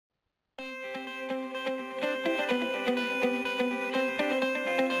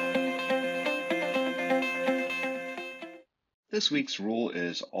This week's rule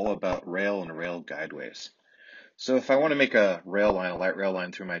is all about rail and rail guideways. So if I want to make a rail line, a light rail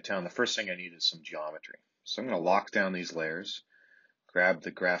line through my town, the first thing I need is some geometry. So I'm going to lock down these layers, grab the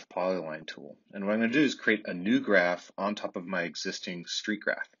graph polyline tool, and what I'm going to do is create a new graph on top of my existing street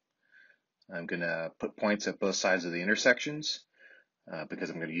graph. I'm going to put points at both sides of the intersections because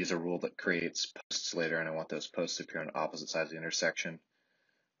I'm going to use a rule that creates posts later, and I want those posts to appear on opposite sides of the intersection.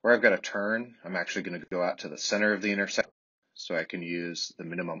 Where I've got a turn, I'm actually going to go out to the center of the intersection, so I can use the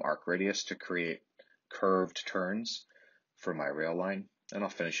minimum arc radius to create curved turns for my rail line, and I'll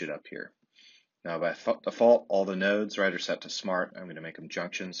finish it up here. Now by default, all the nodes are set to smart. I'm going to make them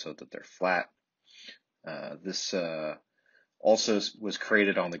junctions so that they're flat. This also was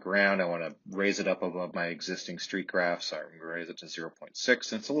created on the ground. I want to raise it up above my existing street graph, so I'm going to raise it to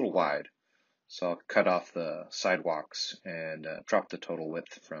 0.6, and it's a little wide. So I'll cut off the sidewalks and drop the total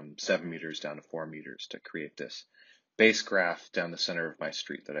width from 7 meters down to 4 meters to create this base graph down the center of my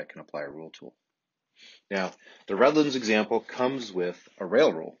street that I can apply a rule tool. Now, the Redlands example comes with a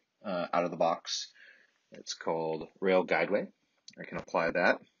rail rule out of the box. It's called Rail Guideway. I can apply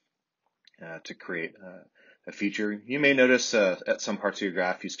that to create a feature. You may notice at some parts of your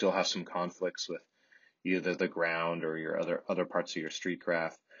graph you still have some conflicts with either the ground or your other parts of your street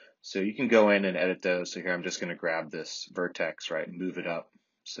graph. So you can go in and edit those. So here I'm just going to grab this vertex, right, and move it up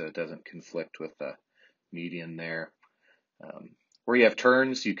so it doesn't conflict with the median there. Where you have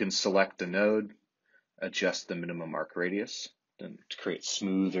turns, you can select a node, adjust the minimum arc radius, and to create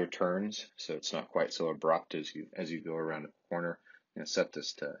smoother turns so it's not quite so abrupt as you go around a corner. I'm going to set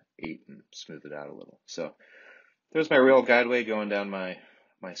this to 8 and smooth it out a little. So there's my rail guideway going down my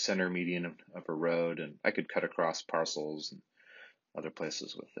center median of a road, and I could cut across parcels and other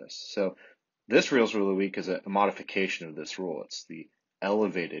places with this. So this Reels Rule of the Week is a modification of this rule. It's the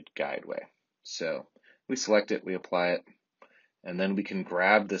Elevated Guideway. So we select it, we apply it, and then we can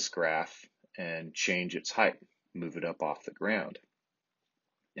grab this graph and change its height, move it up off the ground.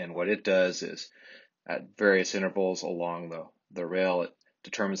 And what it does is at various intervals along the rail, it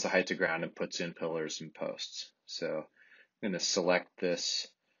determines the height to ground and puts in pillars and posts. So I'm going to select this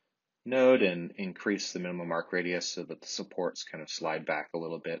node and increase the minimum arc radius so that the supports kind of slide back a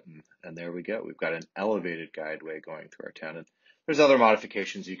little bit, and there we go. We've got an elevated guideway going through our town. And there's other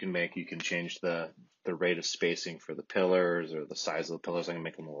modifications you can make. You can change the rate of spacing for the pillars or the size of the pillars. I'm going to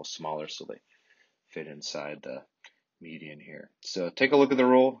make them a little smaller so they fit inside the median here. So take a look at the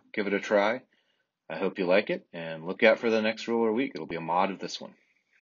rule, give it a try. I hope you like it, and look out for the next rule of the week. It'll be a mod of this one.